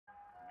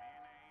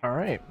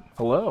Alright,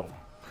 hello.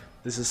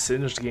 This is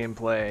Singed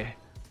gameplay.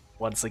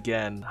 Once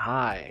again,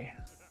 hi.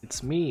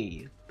 It's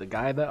me, the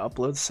guy that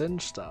uploads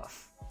Singed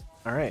stuff.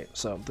 Alright,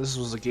 so this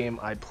was a game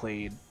I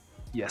played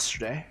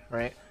yesterday,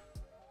 right?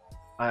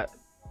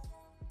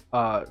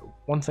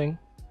 One thing,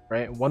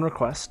 right? One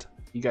request.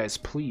 You guys,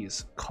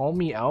 please call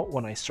me out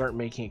when I start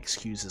making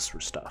excuses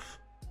for stuff.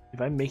 If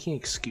I'm making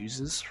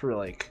excuses for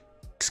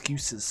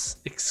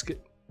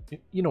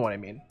you know what I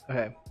mean.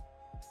 Okay.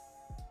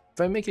 If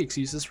I make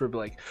excuses for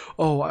like,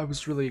 oh, I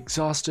was really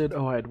exhausted,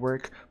 oh, I had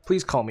work,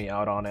 please call me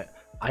out on it.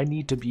 I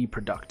need to be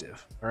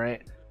productive,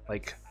 alright?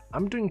 Like,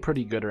 I'm doing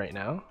pretty good right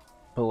now,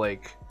 but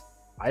like,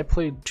 I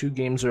played 2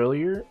 games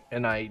earlier,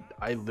 and I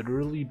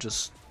literally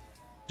just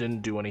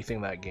didn't do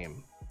anything that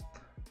game,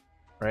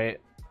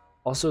 right?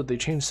 Also, they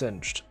changed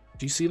Singed.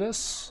 Do you see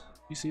this?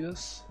 Do you see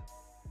this?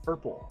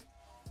 Purple.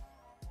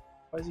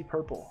 Why is he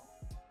purple?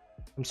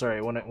 I'm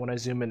sorry, when I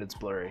zoom in, it's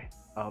blurry.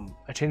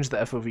 I changed the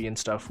FOV and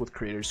stuff with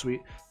Creator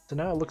Suite, so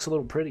now it looks a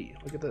little pretty.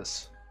 Look at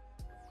this.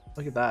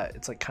 Look at that.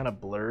 It's like kind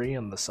of blurry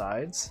on the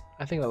sides.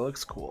 I think that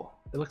looks cool.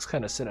 It looks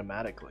kind of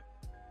cinematic.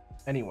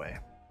 Anyway,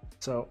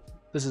 so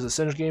this is a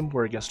Singed game.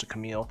 We're against a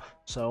Camille,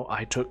 so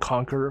I took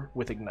Conqueror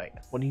with Ignite.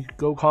 When you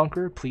go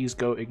Conqueror, please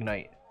go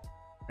Ignite,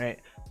 right?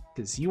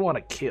 Because you want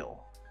to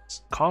kill.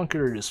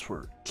 Conqueror is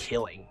for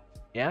killing,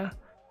 yeah?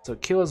 So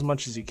kill as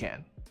much as you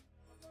can.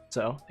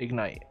 So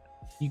Ignite.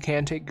 You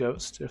can take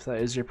Ghost if that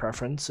is your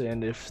preference,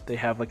 and if they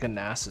have like a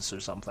Nasus or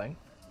something,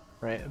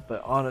 right?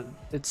 But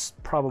it's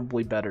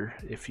probably better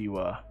if you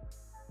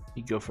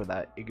go for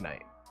that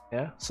Ignite.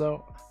 Yeah.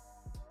 So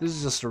this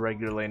is just a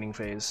regular laning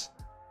phase.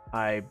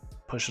 I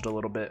push it a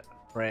little bit,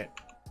 right?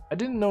 I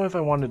didn't know if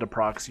I wanted a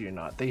proxy or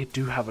not. They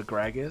do have a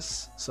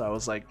Gragas, so I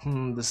was like,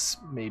 this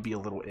may be a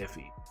little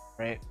iffy,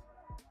 right?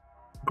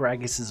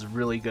 Gragas is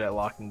really good at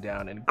locking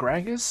down, and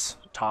Gragas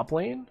top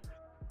lane,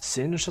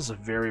 Singed has a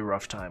very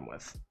rough time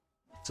with.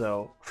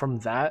 So from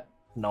that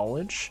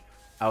knowledge,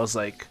 I was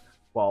like,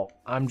 well,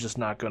 I'm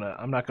not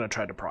gonna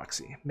try to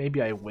proxy.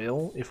 Maybe I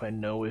will if I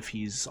know if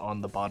he's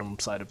on the bottom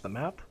side of the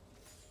map.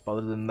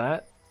 Other than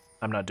that,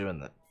 I'm not doing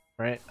that.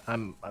 Right?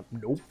 I'm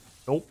nope,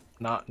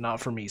 not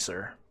for me,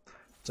 sir.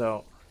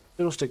 So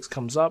Fiddlesticks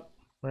comes up,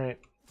 right?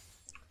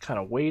 Kind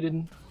of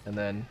waited, and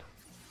then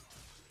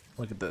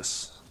look at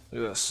this.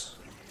 Look at this.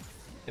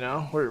 You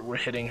know, we're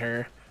hitting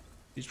her.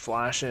 She's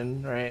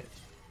flashing, right?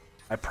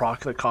 I proc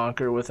the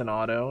Conqueror with an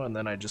auto, and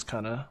then I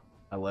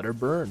let her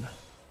burn.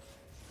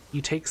 He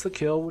takes the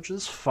kill, which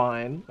is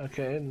fine.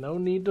 Okay, no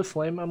need to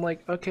flame. I'm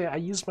like, okay, I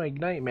used my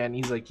Ignite, man.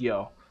 He's like,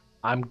 yo,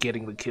 I'm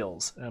getting the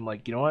kills. And I'm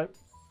like, you know what?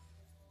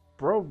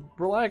 Bro,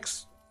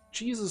 relax.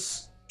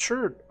 Jesus,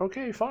 sure,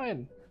 okay,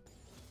 fine.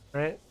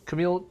 Right?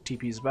 Camille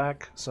TP's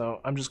back,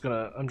 so I'm just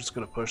gonna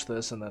push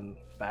this and then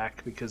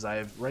back, because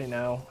right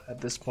now,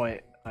 at this point,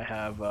 I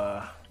have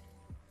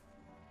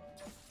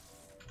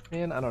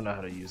man, I don't know how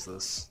to use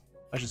this.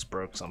 I just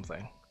broke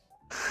something.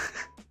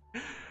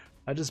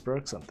 I just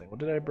broke something.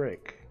 What did I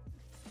break?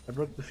 I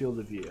broke the field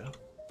of view.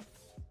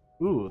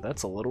 Ooh,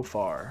 that's a little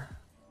far.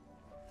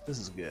 This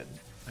is good.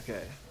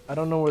 Okay. I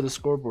don't know where the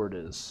scoreboard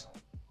is.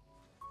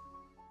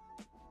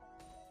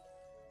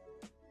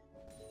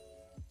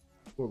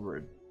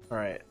 Scoreboard.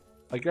 Alright.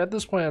 Like at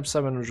this point I have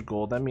 700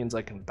 gold. That means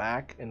I can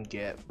back and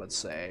get, let's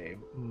say,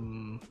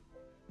 you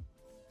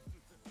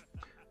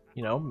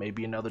know,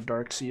 maybe another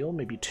Dark Seal,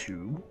 maybe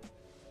 2.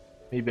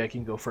 Maybe I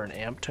can go for an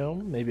Amp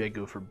Tome. Maybe I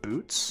go for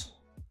Boots.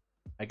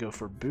 I go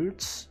for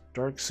Boots,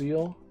 Dark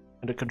Seal,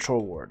 and a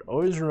Control Ward.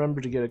 Always remember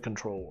to get a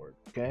Control Ward,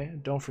 okay?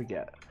 Don't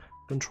forget.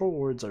 Control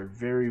Wards are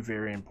very,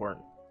 very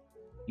important.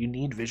 You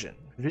need Vision.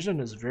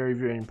 Vision is very,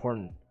 very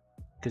important,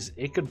 because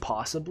it could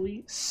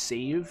possibly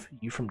save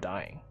you from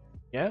dying.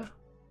 Yeah?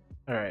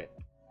 Alright.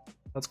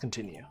 Let's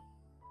continue.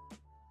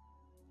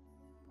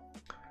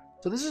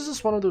 So this is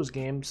just one of those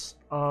games.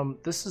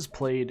 This is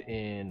played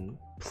in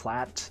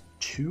Plat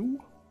 2.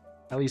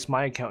 At least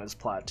my account is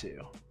Plat 2,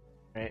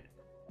 right?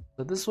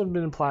 So this would have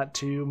been Plat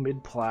 2,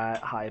 mid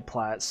Plat, high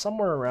Plat,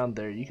 somewhere around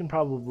there. You can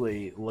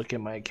probably look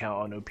at my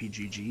account on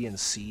OPGG and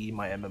see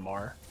my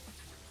MMR.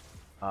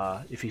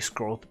 If you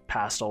scroll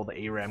past all the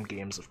ARAM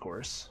games, of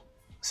course.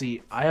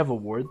 See, I have a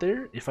ward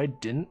there. If I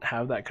didn't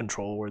have that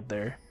control ward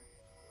there,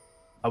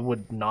 I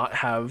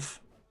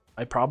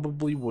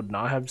probably would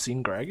not have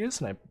seen Gragas,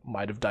 and I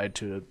might have died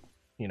to,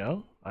 you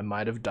know, I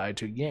might have died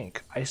to a gank.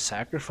 I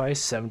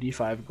sacrificed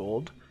 75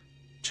 gold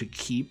to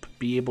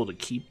be able to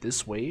keep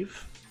this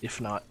wave,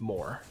 if not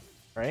more,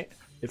 right?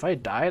 If I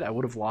died, I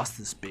would have lost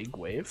this big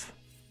wave,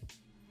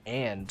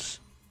 and,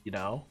 you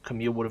know,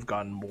 Camille would have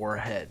gotten more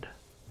ahead,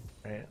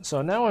 right?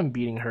 So now I'm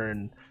beating her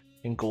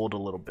in gold a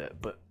little bit,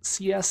 but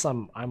CS,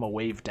 I'm a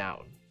wave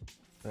down,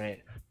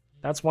 right?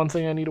 That's one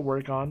thing I need to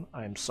work on.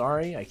 I'm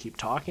sorry, I keep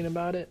talking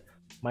about it.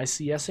 My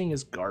CSing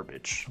is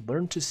garbage.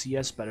 Learn to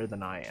CS better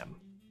than I am.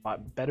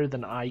 Better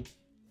than I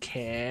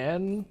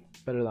can,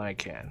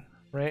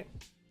 right?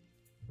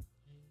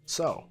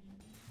 So,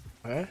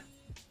 okay.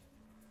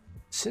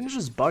 Singed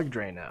is bugged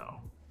right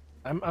now.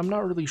 I'm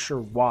not really sure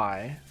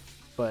why,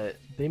 but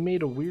they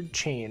made a weird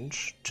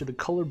change to the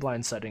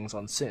colorblind settings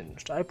on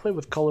Singed. I play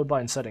with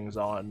colorblind settings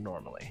on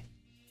normally.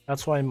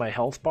 That's why my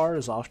health bar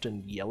is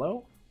often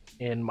yellow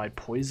and my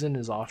poison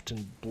is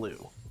often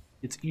blue.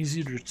 It's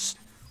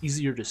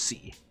easier to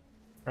see,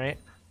 right?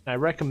 And I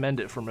recommend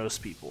it for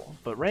most people,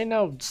 but right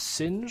now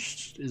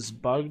Singed is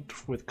bugged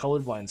with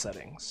colorblind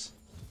settings.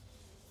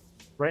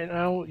 Right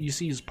now you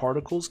see his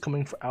particles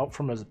coming out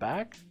from his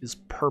back is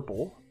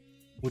purple,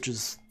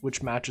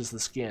 which matches the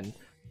skin.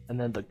 And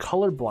then the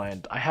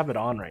colorblind, I have it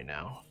on right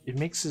now, it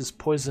makes his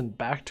poison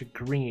back to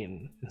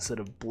green instead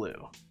of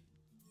blue.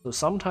 So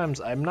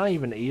sometimes I'm not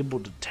even able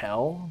to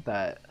tell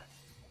that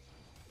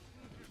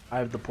I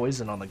have the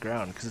poison on the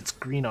ground because it's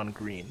green on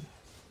green,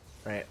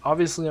 right?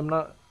 Obviously I'm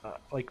not,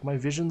 like my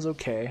vision's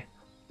okay,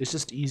 it's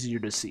just easier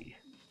to see,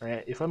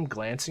 right? If I'm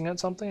glancing at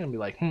something, I'll be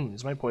like,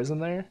 is my poison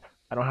there?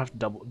 I don't have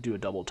to do a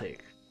double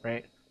take,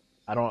 right?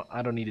 I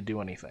don't need to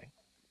do anything.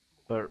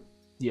 But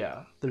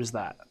yeah, there's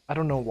that. I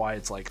don't know why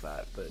it's like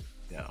that, but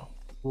you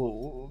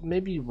know,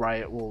 maybe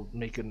Riot will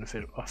make an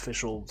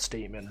official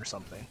statement or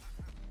something.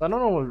 I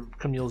don't know what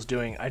Camille's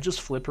doing. I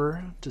just flip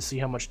her to see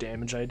how much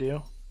damage I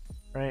do,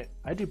 right?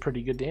 I do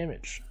pretty good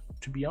damage.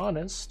 To be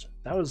honest,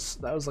 that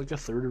was like a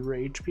third of her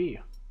HP.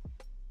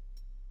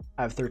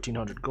 I have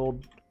 1300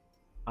 gold.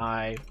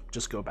 I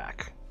just go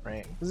back,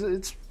 right?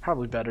 It's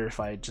probably better if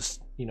I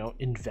just, you know,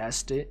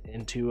 invest it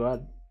into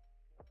a.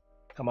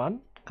 Come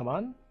on.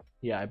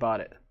 Yeah, I bought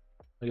it.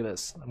 Look at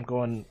this. I'm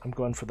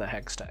going for the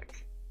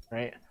Hextech,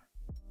 right?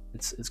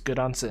 It's good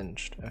on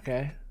Singed,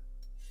 okay?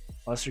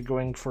 Unless you're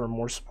going for a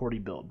more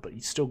supporty build, but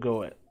you still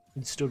go it.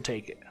 You still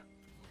take it.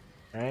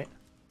 Alright?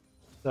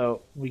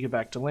 So we get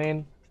back to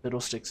lane.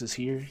 Fiddlesticks is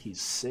here.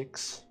 He's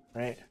 6,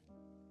 right?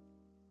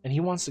 And he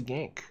wants to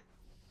gank.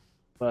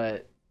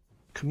 But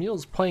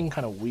Camille's playing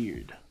kind of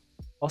weird.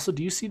 Also,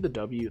 do you see the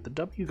W? The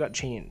W got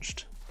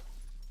changed.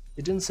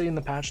 It didn't say in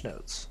the patch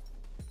notes.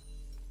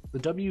 The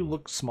W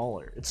looks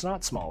smaller. It's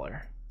not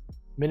smaller.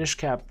 Minish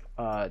Cap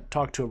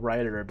talked to a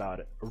rioter about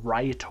it.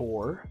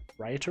 Rioter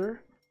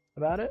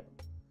about it.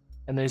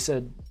 And they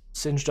said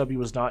Singed W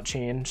was not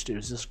changed. It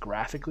was just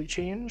graphically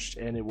changed,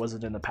 and it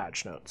wasn't in the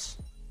patch notes.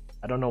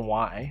 I don't know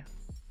why.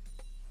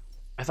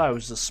 I thought it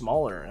was just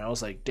smaller, and I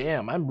was like,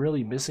 damn, I'm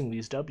really missing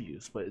these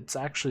W's, but it's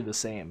actually the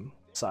same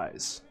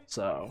size.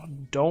 So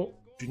do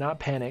not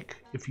panic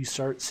if you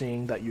start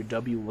seeing that your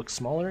W looks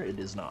smaller. It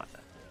is not.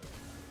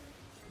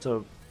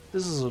 So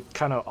this is a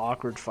kind of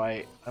awkward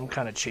fight. I'm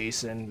kind of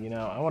chasing, you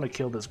know, I want to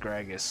kill this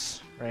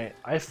Gragas, right?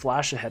 I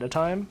flashed ahead of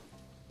time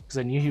because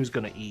I knew he was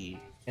going to E,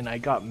 and I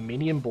got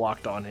minion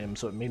blocked on him,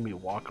 so it made me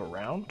walk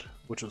around,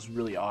 which was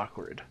really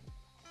awkward.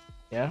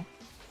 Yeah?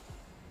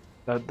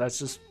 That's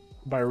just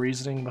my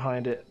reasoning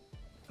behind it.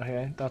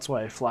 Okay? That's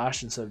why I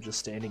flashed instead of just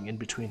standing in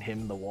between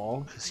him and the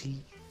wall, because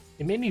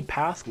it made me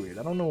path weird.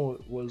 I don't know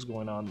what was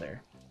going on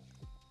there.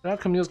 Now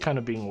Camille's kind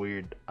of being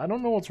weird. I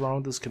don't know what's wrong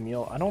with this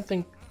Camille. I don't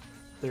think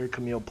they're a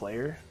Camille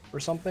player or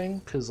something,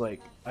 because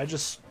like I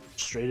just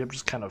straight up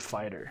just kind of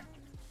fight her,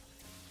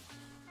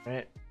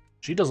 right?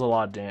 She does a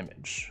lot of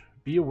damage.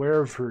 Be aware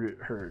of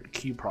her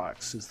Q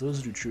procs, because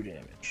those do true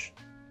damage.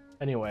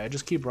 Anyway, I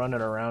just keep running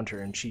around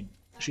her, and she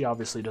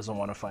obviously doesn't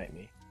want to fight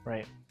me,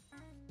 right?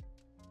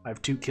 I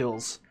have 2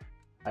 kills.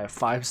 I have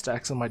 5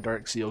 stacks on my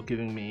Dark Seal,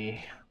 giving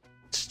me,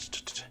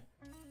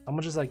 how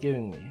much is that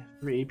giving me?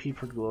 3 AP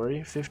per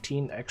glory,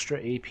 15 extra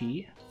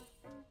AP,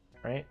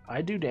 right?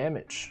 I do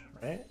damage,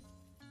 right?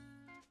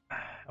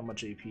 How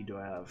much AP do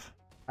I have?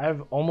 I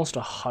have almost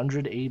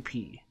 100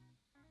 AP.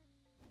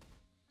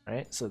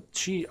 Right? So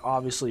she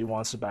obviously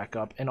wants to back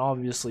up, and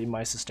obviously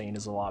my sustain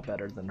is a lot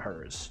better than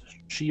hers.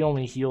 She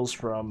only heals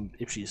from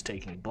if she's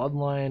taking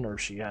Bloodline, or if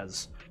she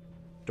has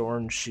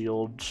Dorn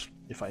Shield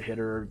if I hit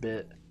her a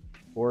bit,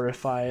 or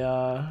if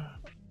I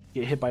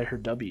get hit by her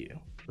W,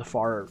 the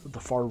far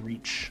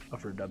reach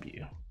of her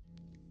W.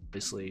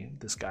 Obviously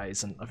this guy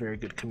isn't a very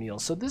good Camille,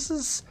 so this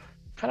is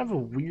kind of a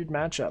weird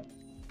matchup.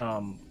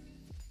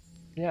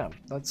 Yeah,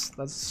 that's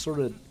sort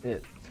of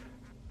it.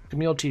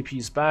 Camille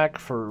TP's back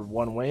for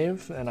 1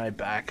 wave, and I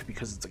back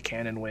because it's a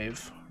cannon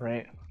wave,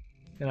 right?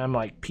 And I'm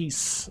like,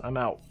 peace, I'm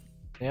out.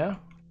 Yeah?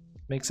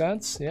 Make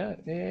sense?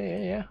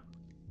 Yeah.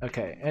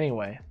 Okay,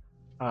 anyway.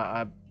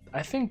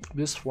 I think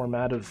this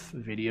format of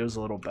video is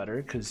a little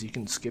better because you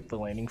can skip the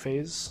laning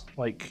phase.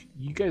 Like,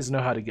 you guys know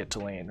how to get to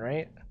lane,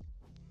 right?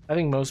 I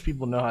think most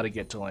people know how to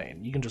get to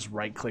lane. You can just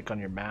right click on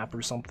your map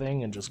or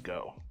something and just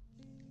go,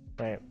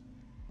 right?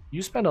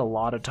 You spend a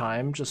lot of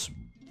time just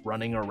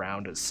running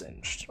around as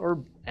Singed,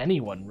 or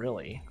anyone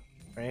really,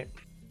 right?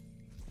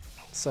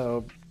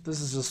 So this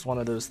is just one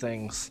of those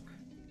things.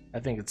 I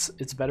think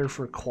it's better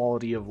for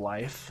quality of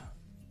life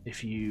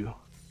if you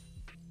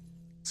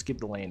skip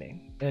the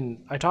laning.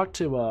 And I talked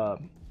to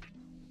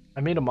I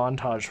made a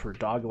montage for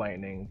Dog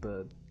Lightning,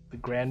 the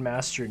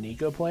Grandmaster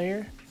Nico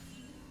player,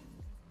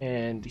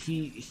 and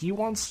he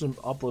wants to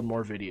upload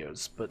more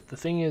videos, but the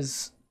thing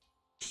is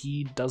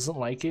he doesn't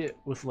like it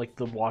with like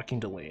the walking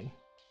to lane,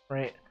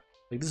 right?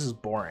 Like, this is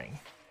boring.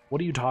 What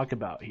do you talk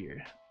about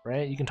here,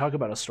 right? You can talk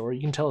about a story.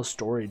 You can tell a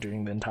story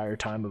during the entire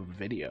time of a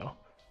video.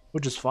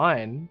 which is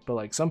fine, but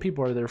like some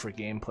people are there for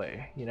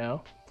gameplay, you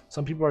know?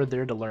 Some people are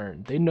there to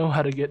learn. They know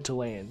how to get to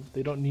lane.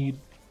 They don't need,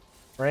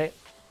 right?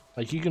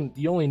 Like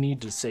you only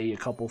need to say a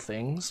couple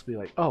things. Be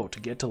like, oh, to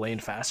get to lane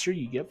faster,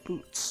 you get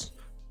boots.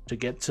 To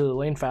get to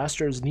lane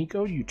faster as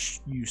Nico, you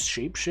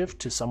shapeshift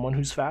to someone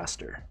who's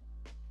faster,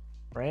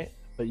 right?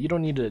 But you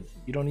don't need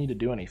to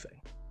do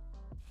anything.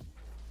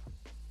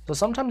 So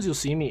sometimes you'll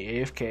see me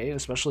AFK,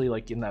 especially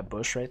like in that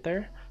bush right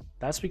there.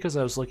 That's because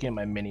I was looking at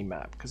my mini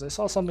map because I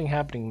saw something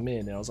happening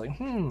mid and I was like,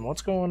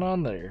 what's going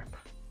on there?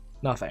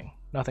 Nothing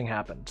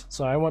happened.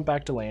 So I went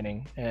back to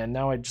laning and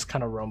now I just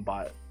kind of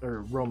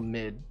roam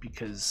mid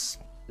because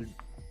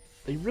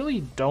they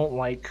really don't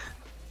like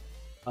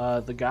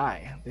the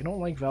guy. They don't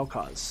like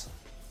Vel'Koz.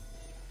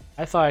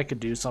 I thought I could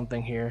do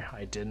something here.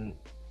 I didn't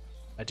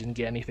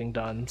get anything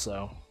done,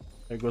 so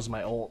there goes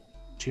my ult.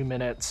 2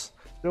 minutes.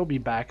 They'll be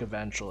back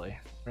eventually,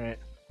 right?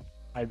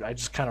 I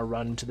just kind of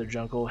run into their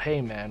jungle.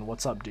 Hey man,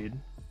 what's up, dude?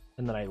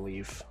 And then I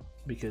leave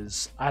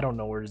because I don't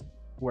know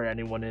where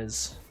anyone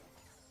is.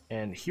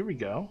 And here we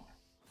go.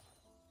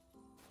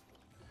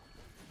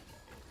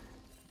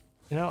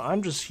 You know,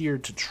 I'm just here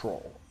to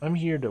troll. I'm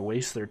here to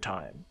waste their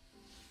time.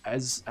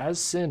 As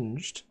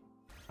Singed,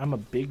 I'm a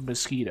big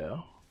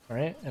mosquito,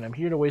 right? And I'm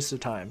here to waste their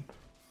time.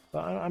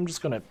 But I'm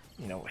just gonna,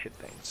 you know, hit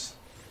things.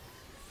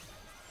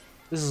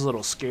 This is a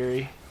little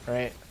scary,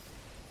 right?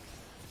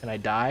 And I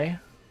die.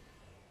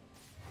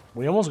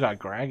 We almost got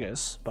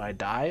Gragas, but I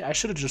die. I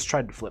should have just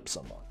tried to flip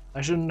someone.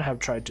 I shouldn't have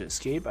tried to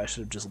escape. I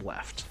should have just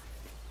left.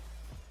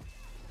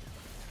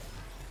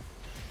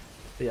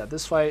 But yeah,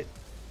 this fight,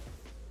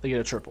 they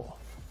get a triple.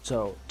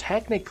 So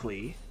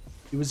technically,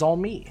 it was all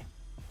me.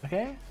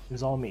 Okay? It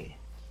was all me.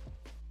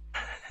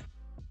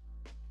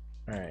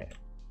 Alright.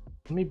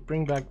 Let me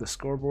bring back the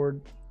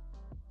scoreboard.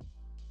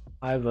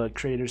 I have a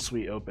creator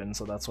suite open,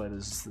 so that's why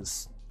there's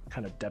this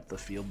kind of depth of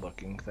field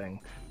looking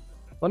thing.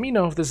 Let me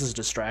know if this is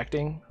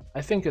distracting.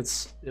 I think it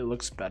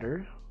looks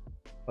better.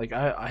 Like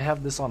I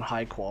have this on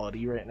high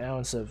quality right now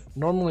instead of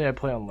normally I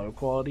play on low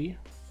quality.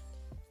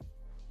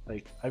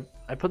 Like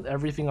I put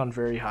everything on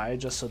very high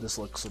just so this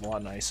looks a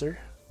lot nicer.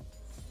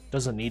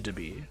 Doesn't need to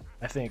be.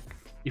 I think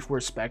if we're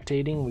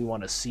spectating, we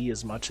want to see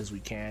as much as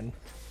we can,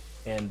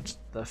 and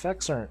the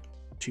effects aren't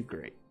too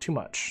great. Too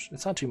much.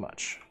 It's not too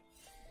much.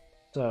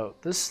 So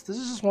this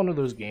is just one of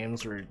those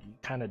games where you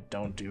kind of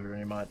don't do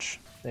very much,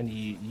 and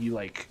you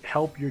like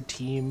help your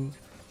team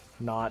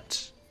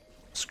not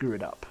screw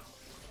it up.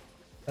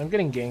 I'm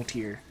getting ganked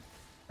here,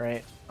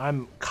 right?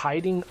 I'm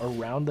kiting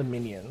around the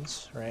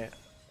minions, right?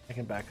 I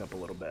can back up a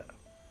little bit.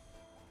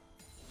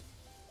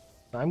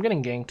 I'm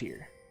getting ganked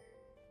here.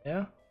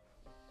 Yeah?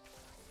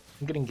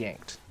 I'm getting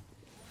ganked.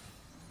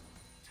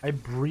 I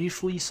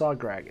briefly saw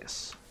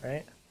Gragas,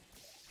 right?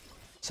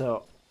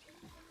 So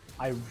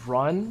I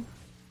run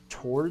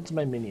towards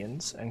my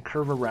minions and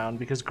curve around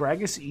because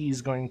Gragas E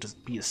is going to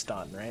be a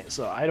stun, right?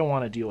 So I don't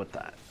want to deal with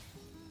that.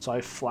 So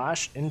I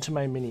flash into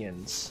my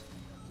minions,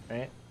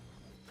 right?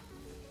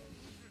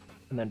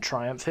 And then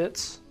Triumph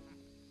hits,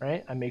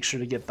 right? I make sure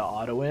to get the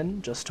auto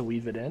in just to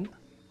weave it in.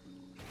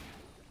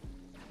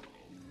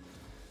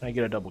 And I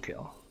get a double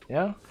kill,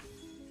 yeah?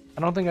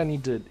 I don't think I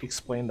need to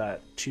explain that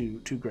too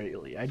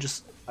greatly. I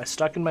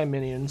stuck in my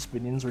minions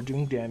were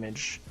doing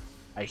damage.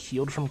 I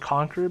healed from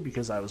Conqueror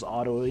because I was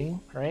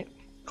autoing, right?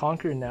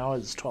 Conqueror now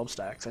is 12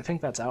 stacks. I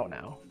think that's out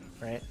now,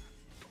 right?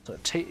 So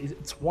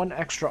it's one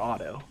extra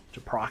auto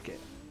to proc it,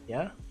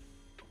 yeah?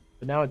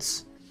 But now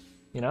it's,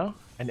 you know,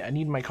 I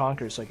need my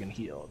Conqueror so I can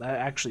heal. That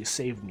actually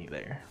saved me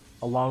there,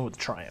 along with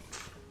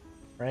Triumph,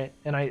 right?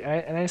 And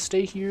I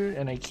stay here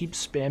and I keep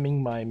spamming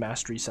my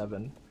Mastery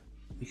 7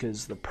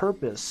 because the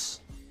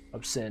purpose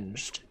of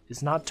Singed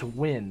is not to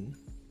win,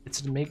 it's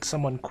to make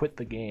someone quit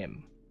the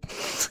game.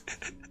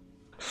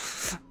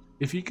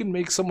 If you can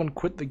make someone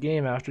quit the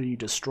game after you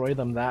destroy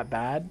them that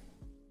bad,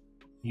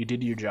 you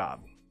did your job.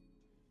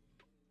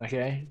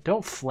 Okay?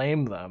 Don't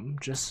flame them,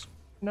 just,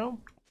 you know,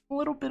 a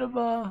little bit of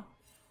a,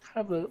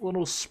 kind of a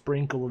little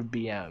sprinkle of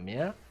BM,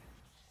 yeah?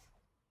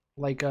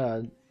 Like,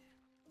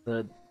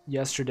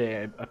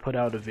 yesterday I put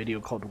out a video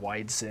called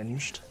Wide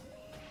Singed,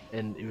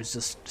 and it was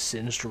just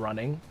Singed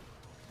running.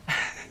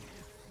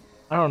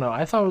 I don't know,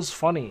 I thought it was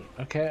funny,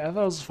 okay? I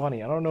thought it was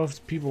funny. I don't know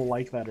if people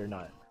like that or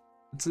not.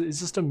 It's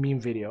just a meme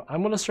video.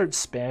 I'm gonna start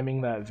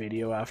spamming that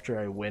video after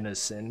I win a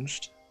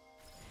Singed.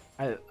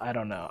 I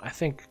don't know. I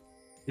think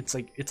it's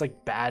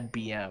like bad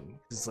BM.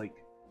 It's like,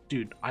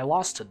 dude, I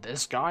lost to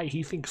this guy.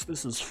 He thinks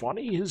this is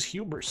funny. His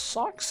humor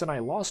sucks, and I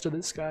lost to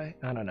this guy.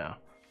 I don't know.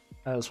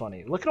 That was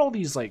funny. Look at all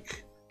these,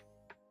 like,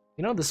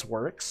 you know, this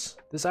works.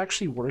 This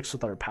actually works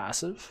with our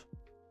passive.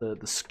 The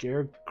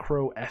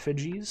scarecrow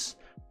effigies.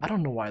 I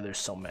don't know why there's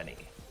so many.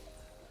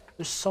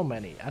 There's so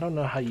many. I don't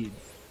know how you.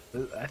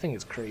 I think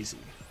it's crazy.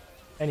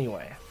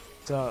 Anyway,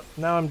 so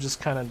now I'm just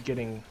kind of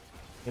getting,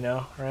 you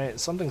know, right?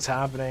 Something's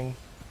happening.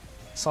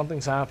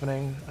 Something's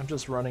happening. I'm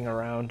just running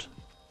around.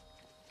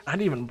 I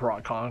didn't even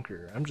brought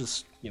Conqueror. I'm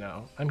just, you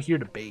know, I'm here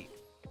to bait.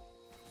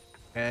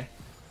 Okay?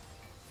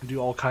 I do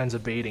all kinds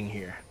of baiting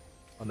here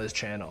on this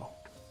channel.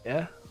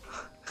 Yeah?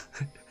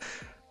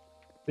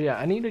 But yeah,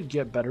 I need to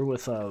get better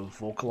with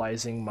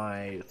vocalizing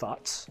my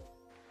thoughts.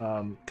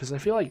 Because I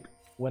feel like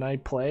when I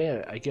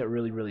play, I get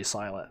really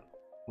silent.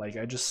 Like,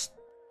 I just,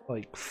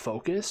 like,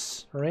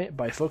 focus, right?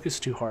 But I focus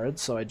too hard,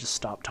 so I just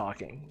stop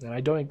talking. And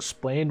I don't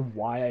explain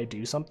why I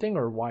do something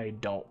or why I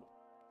don't.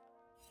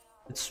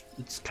 It's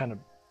kind of,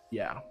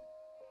 yeah.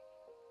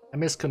 I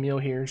missed Camille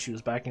here. She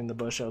was back in the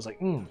bush. I was like,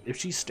 if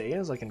she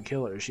stays, I can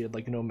kill her. She had,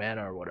 like, no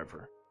mana or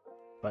whatever.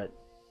 But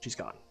she's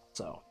gone,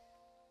 so.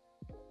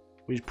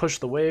 We push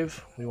the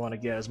wave. We want to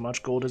get as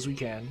much gold as we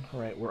can.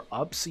 Alright, we're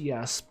up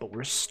CS, but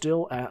we're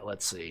still at,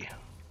 let's see.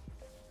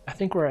 I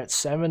think we're at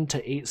 7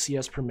 to 8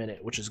 CS per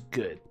minute, which is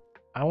good.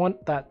 I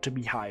want that to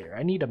be higher.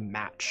 I need a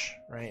match,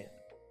 right?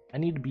 I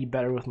need to be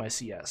better with my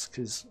CS,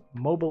 because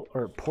Mobile,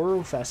 or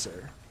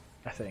Professor,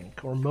 I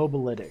think, or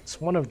Mobilytics,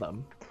 one of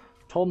them,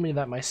 told me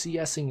that my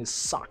CSing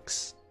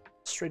sucks.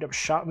 Straight up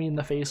shot me in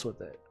the face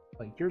with it.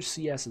 Like, your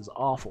CS is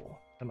awful.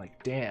 I'm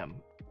like, damn,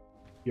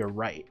 you're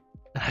right.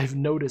 And I've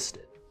noticed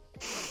it.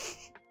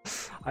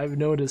 I've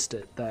noticed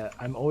it, that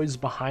I'm always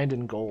behind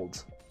in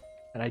gold.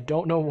 And I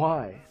don't know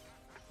why.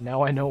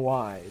 Now I know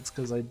why. It's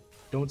because I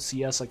don't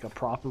CS like a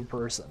proper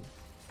person.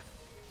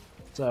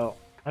 So,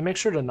 I make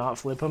sure to not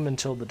flip him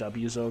until the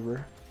W's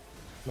over.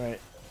 Right.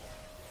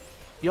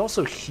 He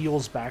also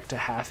heals back to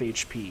half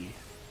HP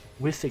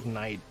with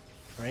Ignite.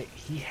 Right?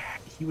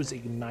 He was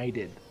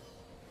ignited.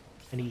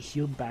 And he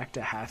healed back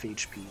to half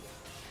HP.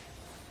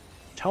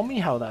 Tell me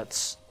how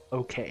that's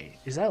okay.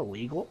 Is that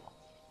legal?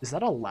 Is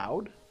that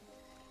allowed?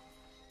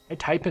 I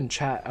type in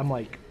chat, I'm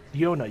like,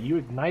 Zhonya, you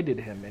ignited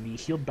him and he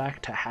healed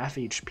back to half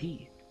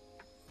HP.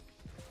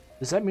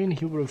 Does that mean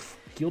he would have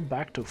healed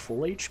back to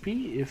full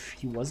HP if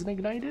he wasn't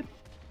ignited?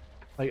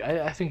 Like,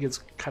 I think it's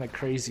kind of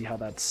crazy how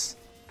that's,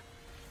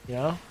 you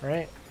know,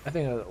 right? I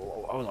think I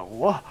was like,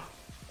 whoa,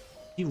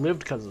 he lived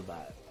because of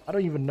that. I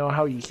don't even know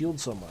how he healed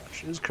so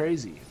much. It was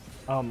crazy.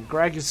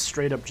 Gragas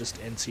straight up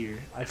just ends here.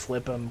 I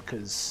flip him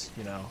because,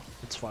 you know,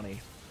 it's funny.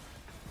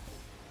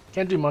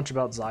 Can't do much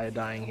about Xayah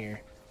dying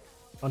here.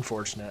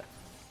 Unfortunate.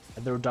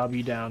 And throw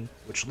W down,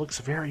 which looks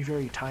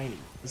very tiny.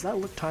 Does that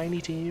look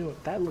tiny to you?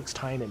 That looks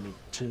tiny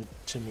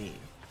to me.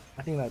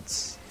 I think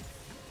that's...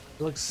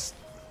 It looks...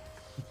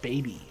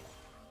 baby.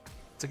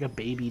 It's like a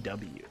baby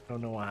W. I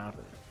don't know what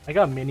happened. I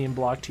got minion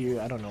blocked here.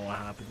 I don't know what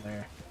happened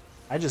there.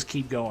 I just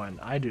keep going.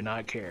 I do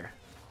not care.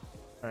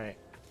 Alright.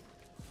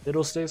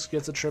 Fiddlesticks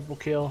gets a triple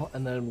kill,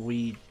 and then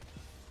we...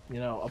 You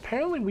know,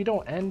 apparently we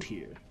don't end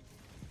here.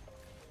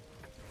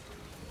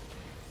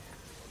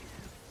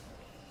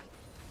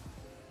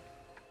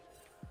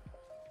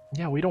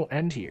 Yeah, we don't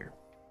end here.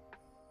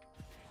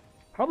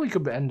 Probably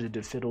could have ended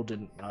if Fiddle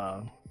didn't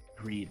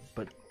read.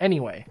 But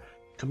anyway,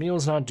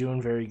 Camille's not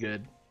doing very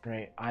good,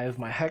 right? I have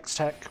my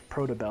Hextech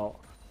Proto Belt,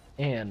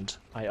 and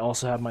I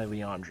also have my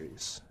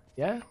Liandrys.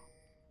 Yeah?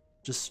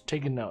 Just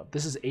take a note.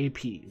 This is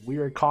AP. We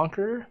are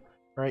Conqueror,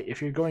 right?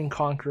 If you're going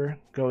Conqueror,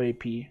 go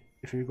AP.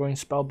 If you're going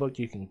Spellbook,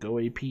 you can go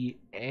AP,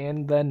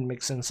 and then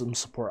mix in some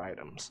support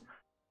items.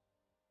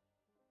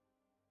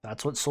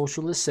 That's what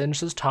Socialist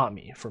Singed has taught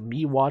me from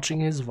me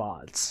watching his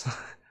VODs.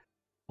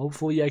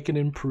 Hopefully I can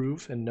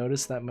improve and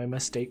notice that my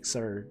mistakes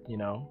are, you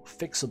know,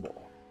 fixable.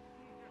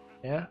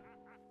 Yeah?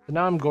 So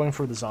now I'm going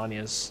for the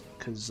Zhonyas,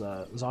 because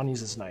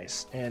Zhonyas is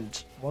nice.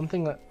 And one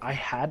thing that I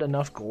had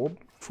enough gold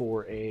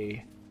for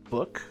a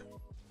book,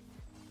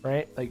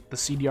 right? Like the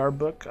CDR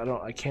book,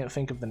 I can't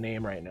think of the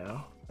name right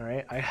now.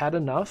 Alright, I had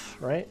enough,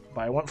 right?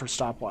 But I went for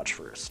Stopwatch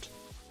first.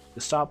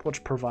 The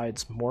Stopwatch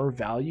provides more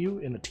value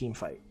in a team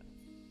fight.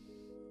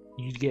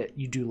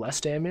 You do less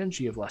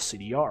damage, you have less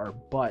CDR,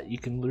 but you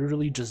can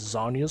literally just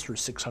Zhonyas for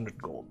 600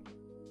 gold,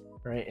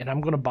 right? And I'm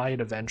gonna buy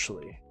it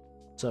eventually.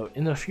 So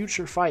in the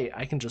future fight,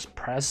 I can just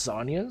press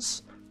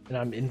Zhonyas, and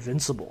I'm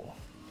invincible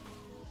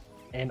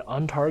and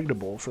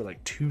untargetable for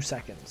like 2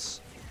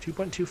 seconds.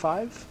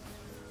 2.25?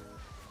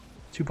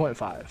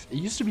 2.5. It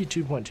used to be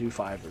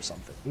 2.25 or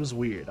something. It was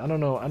weird. I don't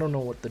know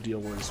what the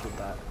deal was with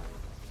that.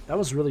 That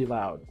was really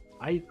loud.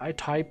 I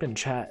type in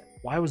chat,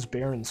 why was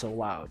Baron so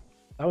loud?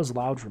 That was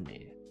loud for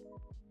me.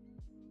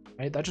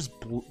 Right? That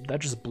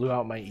just blew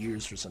out my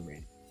ears for some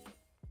reason.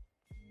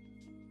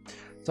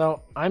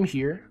 So I'm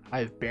here, I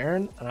have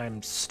Baron, and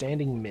I'm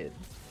standing mid,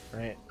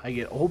 right? I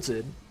get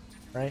ulted,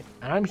 right?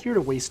 And I'm here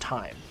to waste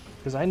time,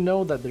 because I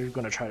know that they're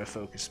going to try to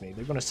focus me.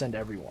 They're going to send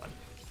everyone,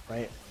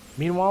 right?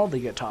 Meanwhile, they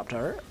get top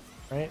turret,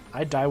 right?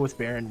 I die with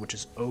Baron, which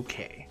is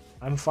okay.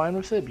 I'm fine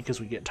with it because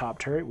we get top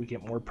turret, we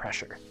get more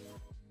pressure,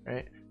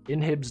 right?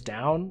 Inhib's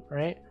down,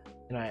 right?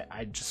 And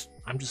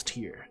I'm just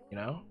here, you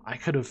know? I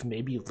could have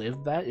maybe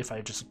lived that if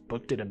I just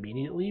booked it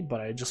immediately,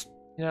 but I just,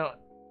 you know,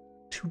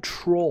 to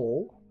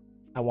troll,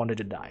 I wanted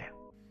to die.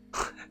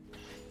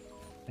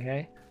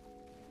 Okay?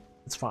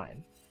 It's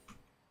fine.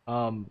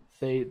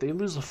 They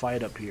lose a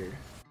fight up here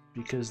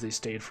because they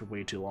stayed for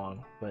way too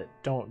long, but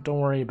don't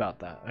worry about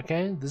that,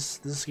 okay?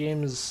 This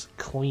game is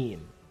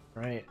clean,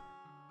 right?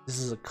 This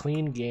is a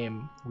clean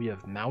game. We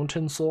have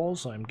Mountain Soul,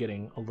 so I'm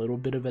getting a little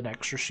bit of an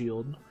extra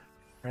shield,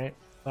 right?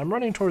 I'm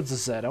running towards the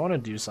Zed. I want to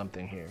do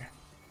something here,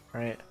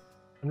 right?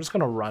 I'm just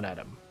gonna run at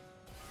him.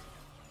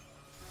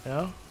 You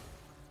know?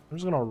 I'm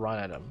just gonna run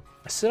at him.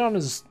 I sit on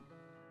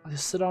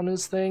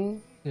his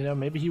thing, you know,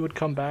 maybe he would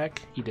come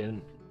back. He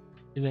didn't.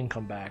 He didn't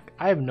come back.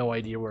 I have no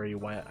idea where he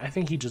went. I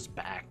think he just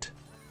backed.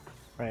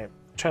 Right?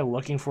 Try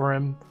looking for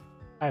him.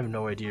 I have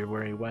no idea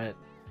where he went.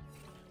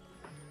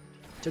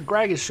 So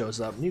Gragas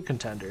shows up, new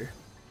contender.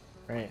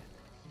 Right?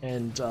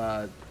 And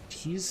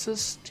he's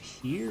just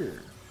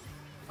here.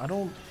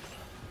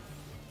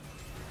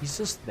 He's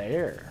just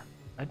there.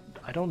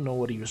 I don't know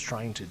what he was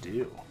trying to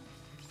do,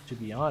 to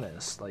be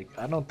honest. Like,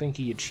 I don't think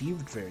he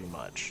achieved very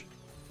much.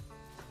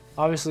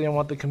 Obviously I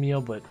want the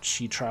Camille, but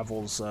she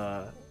travels,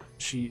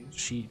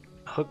 she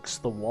hooks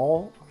the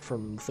wall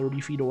from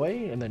 30 feet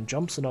away and then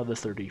jumps another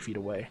 30 feet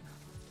away.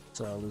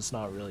 So there's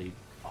not really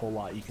a whole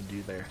lot you can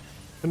do there.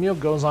 Camille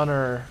goes on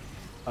her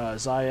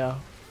Xayah,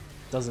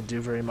 doesn't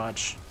do very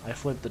much. I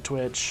flip the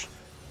Twitch,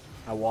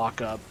 I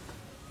walk up,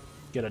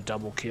 get a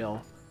double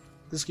kill.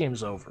 This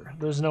game's over.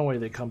 There's no way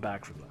they come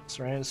back from this,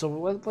 right? So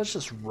let's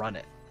just run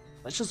it.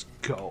 Let's just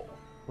go.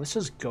 Let's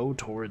just go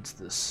towards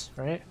this,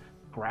 right?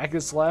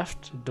 Gragas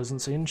left. It doesn't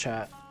say in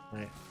chat,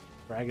 right?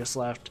 Gragas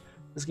left.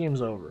 This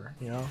game's over,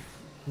 you know?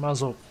 Might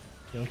as well,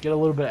 you know, get a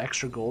little bit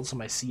extra gold so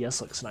my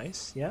CS looks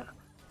nice, yeah?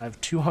 I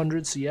have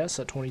 200 CS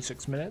at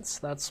 26 minutes.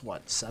 That's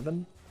what,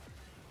 7?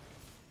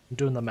 I'm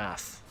doing the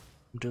math.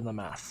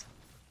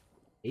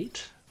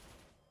 8?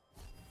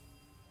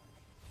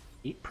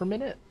 8 per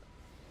minute?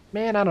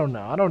 Man, I don't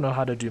know. I don't know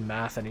how to do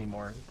math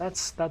anymore.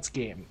 That's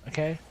game,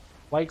 okay?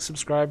 Like,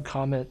 subscribe,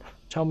 comment,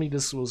 tell me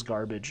this was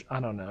garbage. I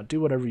don't know. Do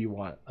whatever you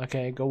want,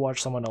 okay? Go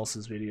watch someone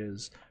else's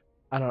videos.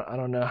 I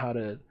don't know how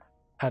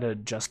to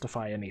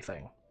justify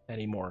anything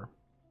anymore.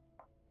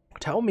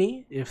 Tell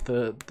me if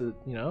the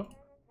you know,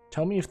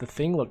 tell me if the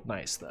thing looked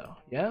nice though.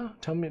 Yeah?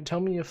 Tell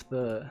me if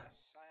the,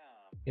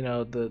 you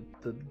know, the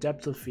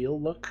depth of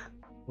field looked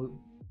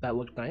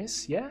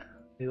nice. Yeah?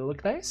 Did it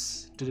look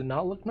nice? Did it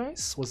not look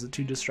nice? Was it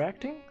too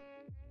distracting?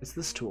 It's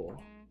this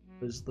tool.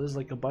 There's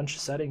like a bunch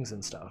of settings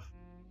and stuff.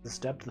 This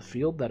depth of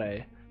field that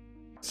I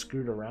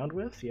screwed around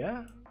with,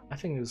 yeah. I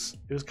think it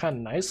was kind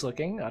of nice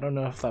looking. I don't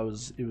know if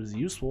it was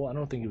useful. I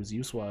don't think it was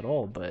useful at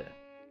all, but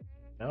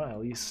you know, at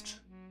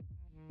least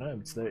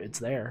no, it's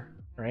there,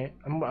 right?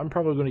 I'm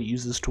probably going to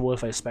use this tool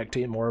if I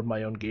spectate more of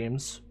my own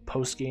games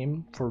post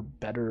game for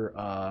better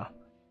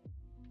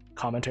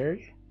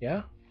commentary,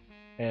 yeah.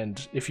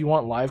 And if you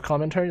want live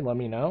commentary, let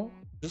me know.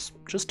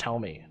 Just tell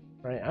me,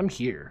 right? I'm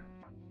here.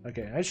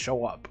 Okay, I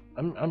show up.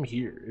 I'm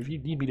here. If you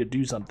need me to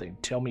do something,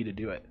 tell me to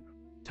do it.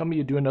 Tell me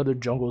to do another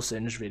jungle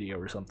singed video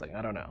or something.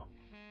 I don't know.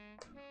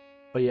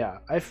 But yeah,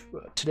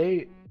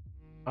 today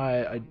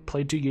I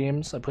played 2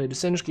 games. I played a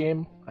singed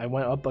game. I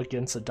went up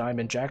against a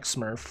diamond Jack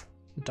Smurf,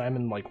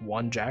 diamond like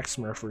 1 Jack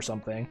Smurf or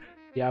something.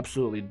 He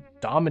absolutely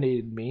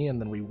dominated me, and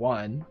then we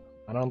won.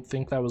 I don't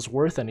think that was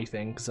worth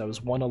anything because I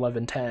was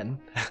 1-11-10.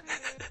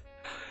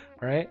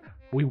 Right?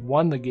 We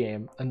won the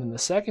game, and then the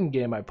second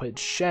game I played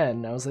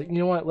Shen. I was like, you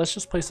know what? Let's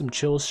just play some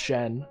chill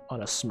Shen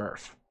on a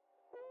Smurf.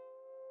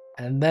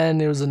 And then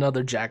there was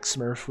another Jack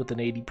Smurf with an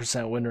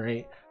 80% win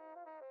rate,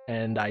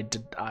 and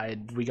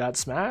we got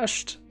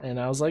smashed. And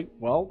I was like,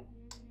 well,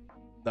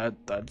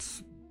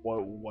 that's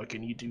what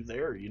can you do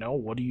there? You know,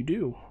 what do you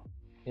do?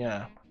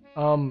 Yeah.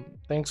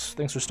 Thanks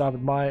for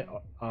stopping by.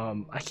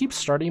 I keep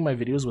starting my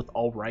videos with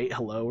all right,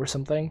 hello or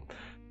something.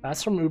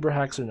 That's from Uber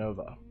Haxer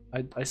Nova.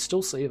 I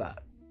still say that.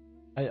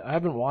 I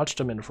haven't watched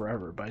them in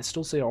forever, but I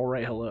still say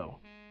alright hello.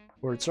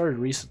 Or it started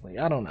recently,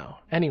 I don't know.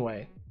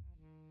 Anyway,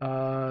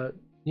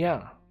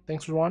 yeah,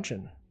 thanks for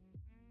watching.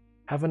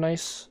 Have a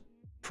nice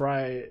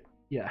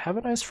have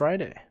a nice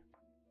Friday.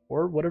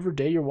 Or whatever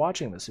day you're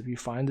watching this, if you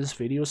find this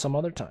video some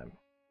other time.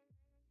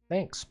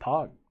 Thanks,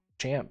 Pog,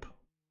 champ.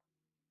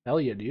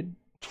 Hell yeah, dude.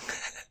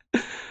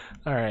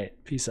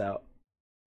 Alright, peace out.